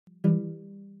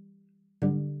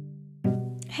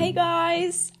Hey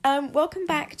guys, welcome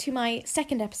back to my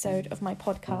second episode of my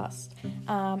podcast.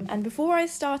 And before I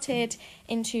started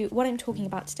into what I'm talking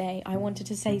about today, I wanted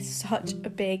to say such a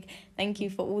big thank you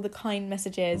for all the kind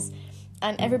messages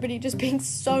and everybody just being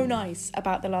so nice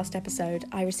about the last episode.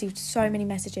 I received so many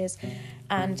messages,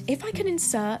 and if I could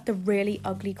insert the really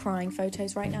ugly crying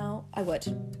photos right now, I would,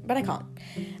 but I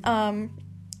can't.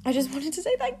 I just wanted to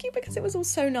say thank you because it was all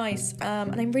so nice,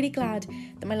 and I'm really glad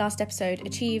that my last episode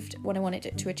achieved what I wanted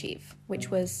it to achieve,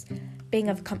 which was being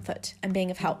of comfort and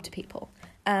being of help to people.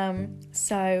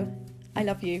 So I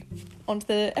love you. On to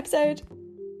the episode.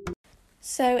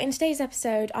 So in today's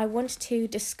episode, I want to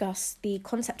discuss the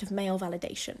concept of male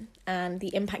validation and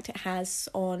the impact it has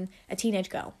on a teenage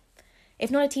girl.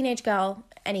 If not a teenage girl,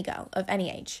 any girl of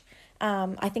any age.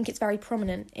 I think it's very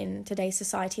prominent in today's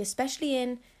society, especially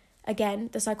in, again,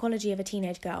 the psychology of a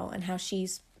teenage girl and how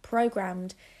she's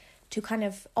programmed to kind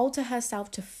of alter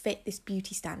herself to fit this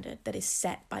beauty standard that is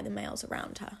set by the males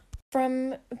around her.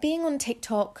 From being on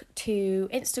TikTok to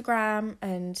Instagram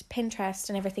and Pinterest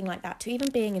and everything like that, to even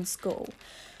being in school,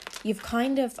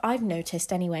 I've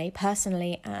noticed anyway,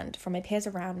 personally, and from my peers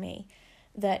around me,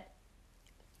 that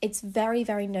it's very,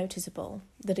 very noticeable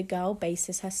that a girl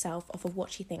bases herself off of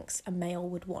what she thinks a male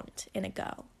would want in a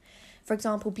girl. For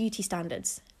example, beauty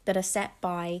standards that are set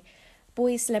by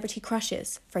boys' celebrity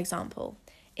crushes, for example.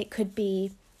 It could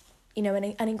be,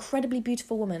 an incredibly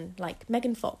beautiful woman like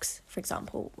Megan Fox, for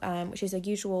example, which is a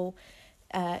usual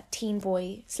teen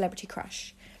boy celebrity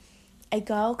crush. A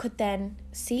girl could then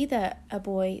see a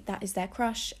boy that is their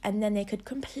crush, and then they could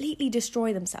completely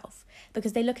destroy themselves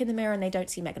because they look in the mirror and they don't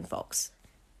see Megan Fox.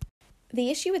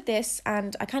 The issue with this,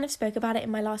 and I kind of spoke about it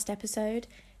in my last episode,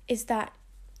 is that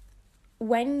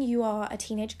when you are a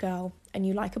teenage girl and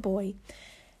you like a boy,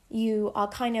 you are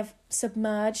kind of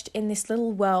submerged in this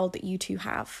little world that you two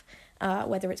have,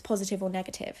 whether it's positive or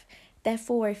negative.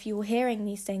 Therefore, if you're hearing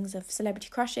these things of celebrity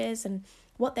crushes and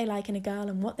what they like in a girl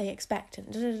and what they expect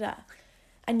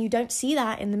and you don't see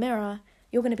that in the mirror,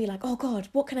 you're going to be like, oh God,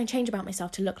 what can I change about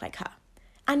myself to look like her?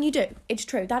 And you do. It's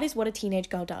true. That is what a teenage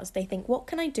girl does. They think, what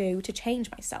can I do to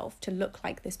change myself to look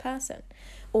like this person?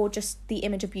 Or just the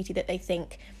image of beauty that they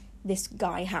think this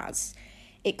guy has.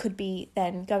 It could be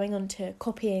then going on to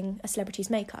copying a celebrity's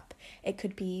makeup. It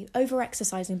could be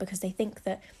over-exercising because they think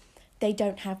that they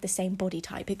don't have the same body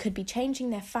type. It could be changing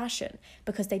their fashion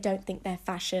because they don't think their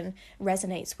fashion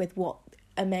resonates with what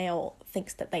a male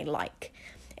thinks that they like.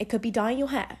 It could be dyeing your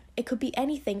hair. It could be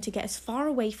anything to get as far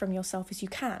away from yourself as you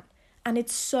can. And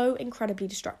it's so incredibly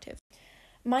destructive.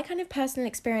 My kind of personal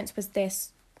experience was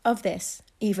this,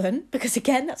 because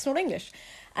again, that's not English.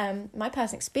 My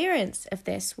personal experience of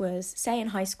this was, say in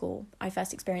high school, I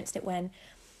first experienced it when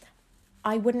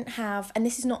I wouldn't have, and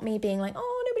this is not me being like,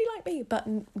 oh, nobody liked me,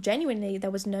 but genuinely there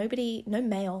was no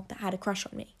male that had a crush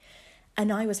on me.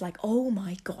 And I was like, oh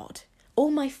my God,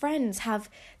 all my friends have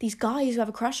these guys who have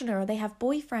a crush on her, or they have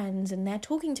boyfriends and they're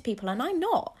talking to people and I'm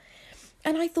not.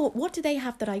 And I thought, what do they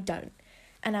have that I don't?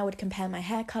 And I would compare my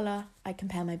hair colour, I'd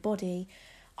compare my body,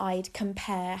 I'd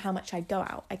compare how much I'd go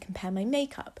out, I'd compare my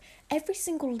makeup. Every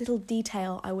single little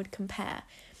detail I would compare.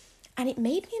 And it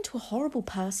made me into a horrible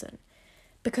person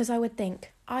because I would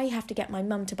think, I have to get my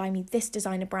mum to buy me this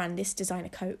designer brand, this designer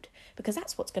coat, because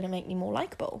that's what's going to make me more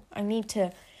likeable. I need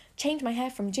to change my hair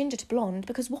from ginger to blonde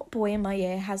because what boy in my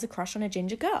year has a crush on a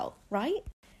ginger girl, right?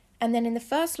 And then in the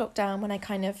first lockdown, when I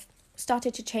kind of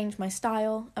started to change my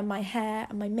style and my hair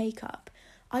and my makeup,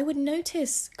 I would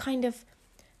notice kind of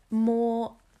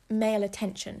more male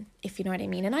attention, if you know what I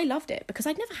mean. And I loved it because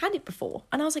I'd never had it before.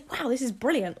 And I was like, wow, this is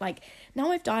brilliant. Like,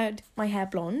 now I've dyed my hair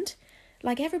blonde.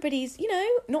 Like, everybody's,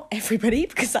 not everybody,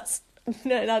 because that's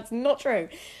not true.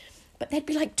 But there'd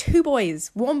be like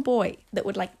one boy that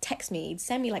would like text me, he'd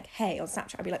send me like, hey, on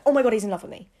Snapchat. I'd be like, oh my God, he's in love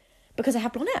with me because I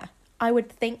have blonde hair. I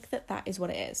would think that is what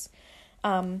it is.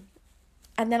 And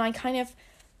then I kind of,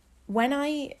 when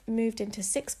I moved into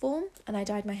sixth form and I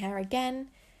dyed my hair again,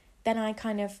 then I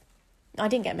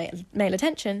didn't get male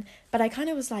attention, but I kind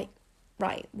of was like,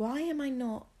 right, why am I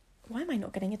not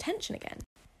getting attention again?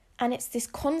 And it's this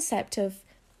concept of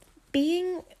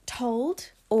being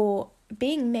told or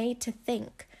being made to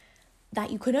think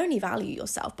that you can only value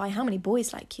yourself by how many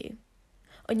boys like you.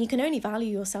 And you can only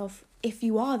value yourself if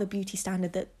you are the beauty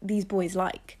standard that these boys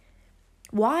like.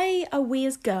 Why are we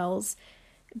as girls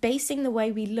basing the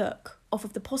way we look off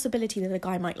of the possibility that a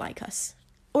guy might like us,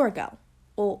 or a girl,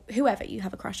 or whoever you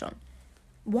have a crush on?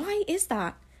 Why is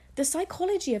that? The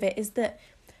psychology of it is that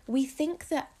we think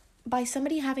that by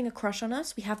somebody having a crush on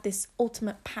us, we have this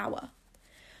ultimate power.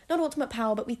 Not ultimate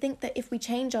power, but we think that if we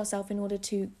change ourselves in order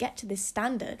to get to this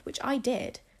standard, which I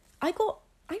did, I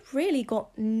I really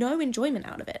got no enjoyment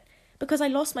out of it because I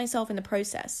lost myself in the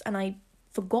process and I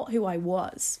forgot who I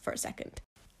was for a second.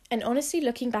 And honestly,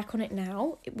 looking back on it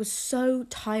now, it was so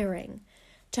tiring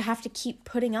to have to keep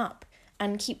putting up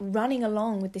and keep running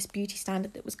along with this beauty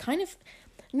standard that was kind of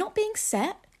not being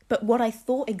set, but what I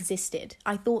thought existed.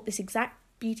 I thought this exact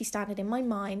beauty standard in my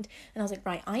mind, and I was like,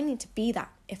 right, I need to be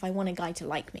that if I want a guy to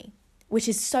like me, which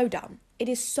is so dumb. It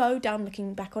is so dumb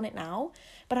looking back on it now,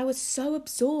 but I was so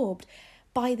absorbed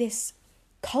by this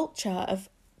culture of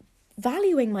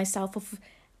valuing myself, of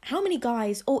how many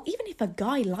guys, or even if a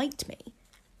guy liked me,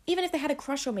 even if they had a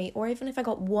crush on me, or even if I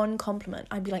got one compliment,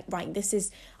 I'd be like, right,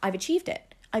 I've achieved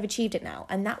it. I've achieved it now.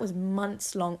 And that was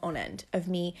months long on end of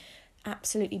me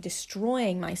absolutely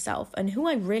destroying myself and who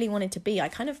I really wanted to be. I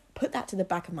kind of put that to the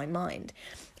back of my mind.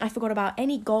 I forgot about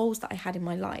any goals that I had in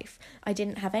my life. I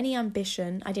didn't have any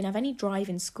ambition. I didn't have any drive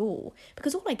in school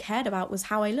because all I cared about was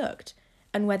how I looked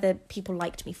and whether people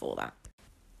liked me for that.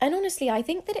 And honestly, I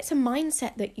think that it's a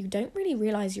mindset that you don't really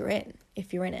realize you're in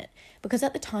if you're in it. Because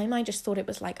at the time, I just thought it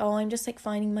was like, oh, I'm just like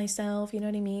finding myself, you know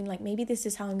what I mean? Like maybe this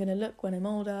is how I'm going to look when I'm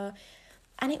older.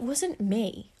 And it wasn't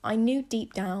me. I knew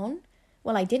deep down,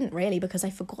 well, I didn't really because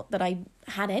I forgot that I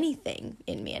had anything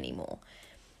in me anymore.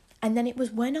 And then it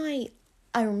was when I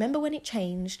remember when it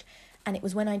changed, and it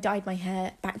was when I dyed my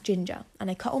hair back ginger and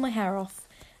I cut all my hair off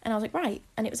and I was like, right.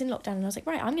 And it was in lockdown and I was like,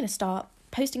 right, I'm going to start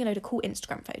posting a load of cool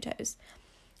Instagram photos.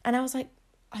 And I was like,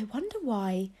 I wonder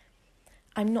why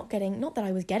I'm not that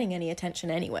I was getting any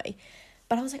attention anyway,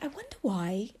 but I was like, I wonder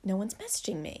why no one's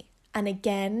messaging me. And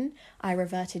again, I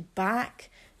reverted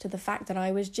back to the fact that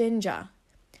I was ginger.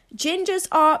 Gingers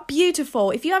are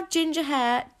beautiful. If you have ginger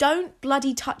hair, don't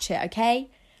bloody touch it, okay?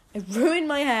 I ruined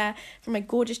my hair from my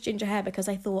gorgeous ginger hair because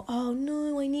I thought, oh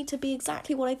no, I need to be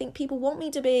exactly what I think people want me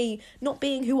to be, not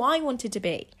being who I wanted to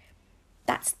be.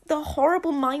 That's the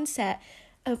horrible mindset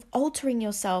of altering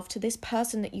yourself to this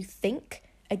person that you think,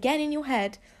 again in your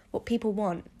head, what people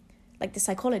want, like the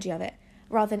psychology of it,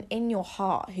 rather than in your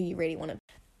heart who you really want to be.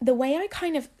 The way I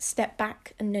kind of stepped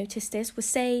back and noticed this was,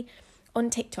 say, on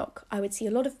TikTok, I would see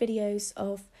a lot of videos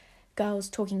of girls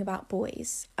talking about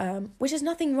boys, which is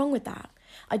nothing wrong with that.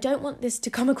 I don't want this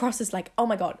to come across as like, oh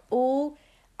my God, all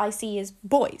I see is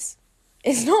boys.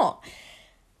 It's not.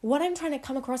 What I'm trying to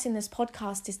come across in this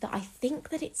podcast is that I think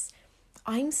that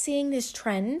I'm seeing this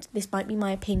trend, this might be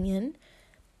my opinion,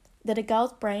 that a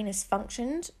girl's brain has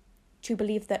functioned to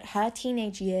believe that her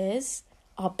teenage years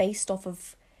are based off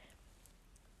of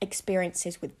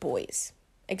experiences with boys,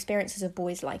 experiences of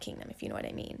boys liking them, if you know what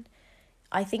I mean.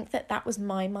 I think that was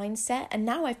my mindset, and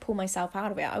now I've pulled myself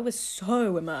out of it. I was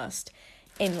so immersed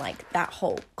in like that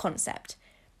whole concept.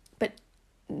 But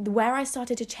where I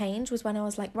started to change was when I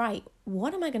was like, right,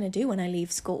 what am I going to do when I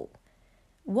leave school?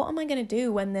 What am I going to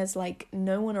do when there's like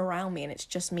no one around me and it's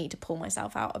just me to pull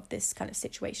myself out of this kind of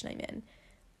situation I'm in?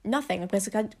 Nothing,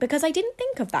 because I didn't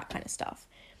think of that kind of stuff.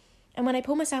 And when I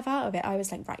pulled myself out of it, I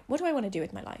was like, right, what do I want to do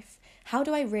with my life? How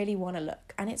do I really want to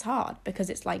look? And it's hard because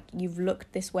it's like you've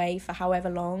looked this way for however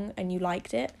long and you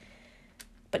liked it.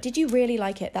 But did you really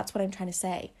like it? That's what I'm trying to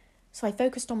say. So I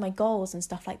focused on my goals and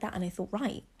stuff like that. And I thought,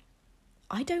 right,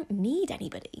 I don't need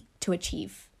anybody to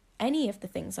achieve any of the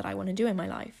things that I want to do in my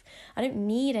life. I don't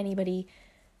need anybody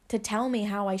to tell me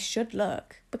how I should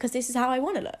look because this is how I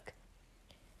want to look.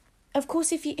 Of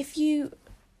course, if you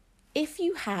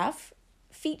have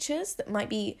features that might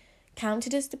be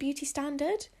counted as the beauty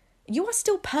standard, you are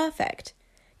still perfect.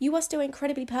 You are still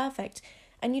incredibly perfect,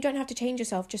 and you don't have to change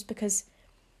yourself just because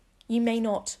you may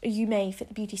fit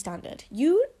the beauty standard.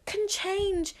 You can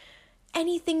change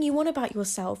anything you want about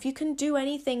yourself. You can do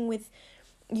anything with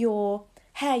your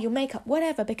hair, your makeup,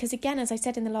 whatever, because again, as I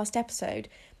said in the last episode,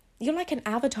 you're like an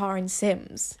avatar in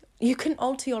Sims. You can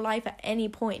alter your life at any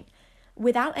point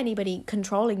without anybody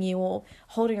controlling you or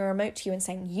holding a remote to you and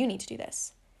saying, you need to do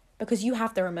this, because you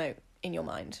have the remote in your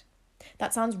mind.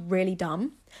 That sounds really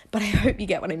dumb, but I hope you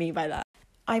get what I mean by that.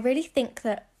 I really think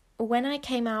that when I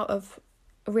came out of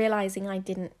realizing I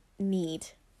didn't need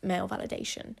male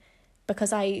validation,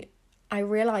 because I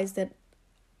realized that,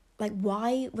 like,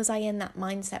 why was I in that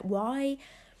mindset? Why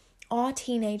are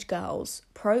teenage girls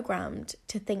programmed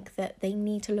to think that they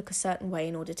need to look a certain way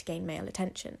in order to gain male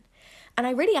attention? And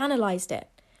I really analysed it.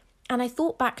 And I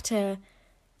thought back to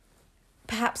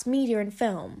perhaps media and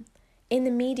film. In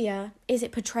the media, is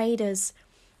it portrayed as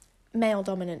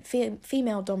male-dominant,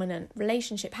 female-dominant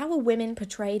relationship? How are women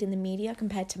portrayed in the media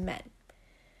compared to men?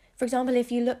 For example,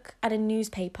 if you look at a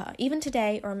newspaper, even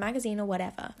today, or a magazine or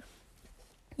whatever,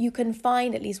 you can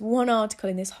find at least one article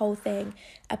in this whole thing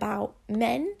about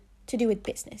men to do with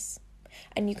business.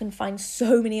 And you can find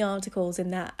so many articles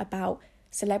in that about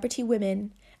celebrity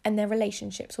women and their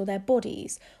relationships or their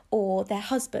bodies or their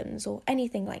husbands or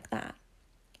anything like that.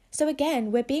 So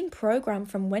again, we're being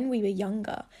programmed from when we were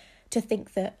younger to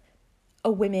think that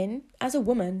as a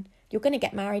woman, you're going to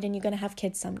get married and you're going to have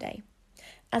kids someday.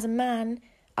 As a man,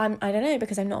 I don't know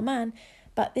because I'm not a man,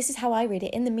 but this is how I read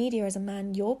it. In the media as a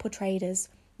man, you're portrayed as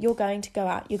you're going to go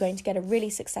out, you're going to get a really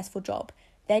successful job.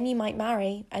 Then you might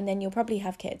marry and then you'll probably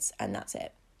have kids and that's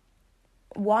it.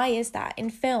 Why is that? In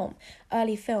film,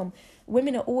 early film,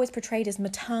 women are always portrayed as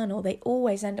maternal. They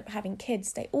always end up having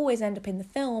kids. They always end up in the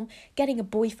film getting a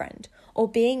boyfriend or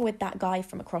being with that guy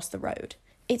from across the road.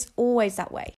 It's always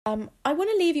that way. I want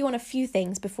to leave you on a few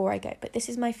things before I go, but this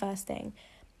is my first thing.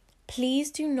 Please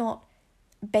do not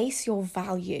base your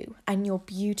value and your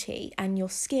beauty and your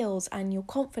skills and your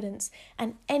confidence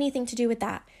and anything to do with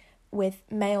that with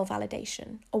male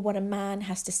validation or what a man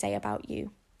has to say about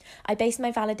you. I base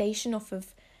my validation off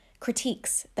of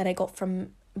critiques that I got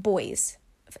from boys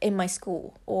in my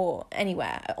school or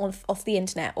anywhere off the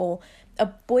internet or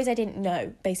boys I didn't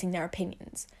know basing their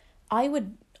opinions. I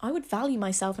would value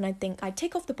myself and I'd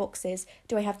tick off the boxes.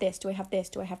 Do I have this? Do I have this?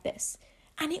 Do I have this?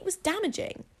 And it was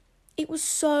damaging. It was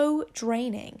so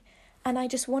draining. And I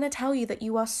just want to tell you that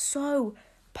you are so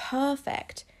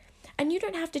perfect. And you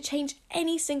don't have to change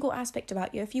any single aspect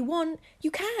about you. If you want, you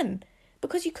can.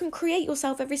 Because you can create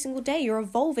yourself every single day. You're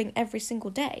evolving every single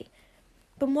day.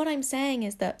 But what I'm saying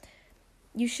is that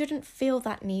you shouldn't feel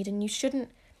that need and you shouldn't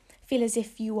feel as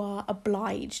if you are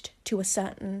obliged to a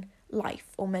certain life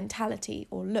or mentality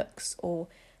or looks or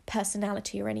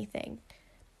personality or anything.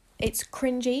 It's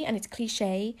cringy and it's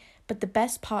cliche, but the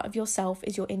best part of yourself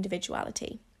is your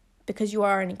individuality because you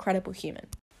are an incredible human.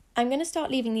 I'm going to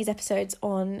start leaving these episodes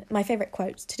on my favourite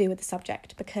quotes to do with the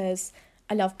subject because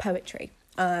I love poetry.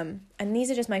 And these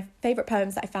are just my favourite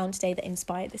poems that I found today that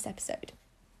inspired this episode.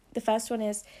 The first one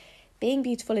is, being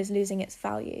beautiful is losing its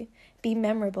value. Be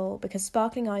memorable because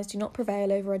sparkling eyes do not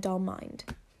prevail over a dull mind.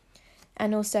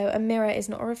 And also, a mirror is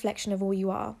not a reflection of all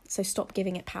you are, so stop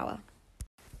giving it power.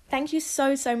 Thank you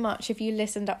so much if you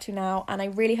listened up to now, and I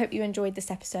really hope you enjoyed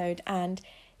this episode. And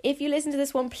if you listen to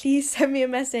this one, please send me a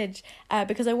message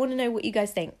because I want to know what you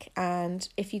guys think. And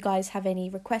if you guys have any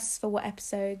requests for what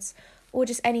episodes or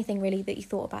just anything really that you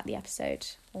thought about the episode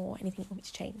or anything you want me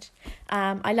to change.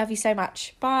 I love you so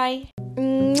much. Bye.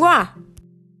 Mwah!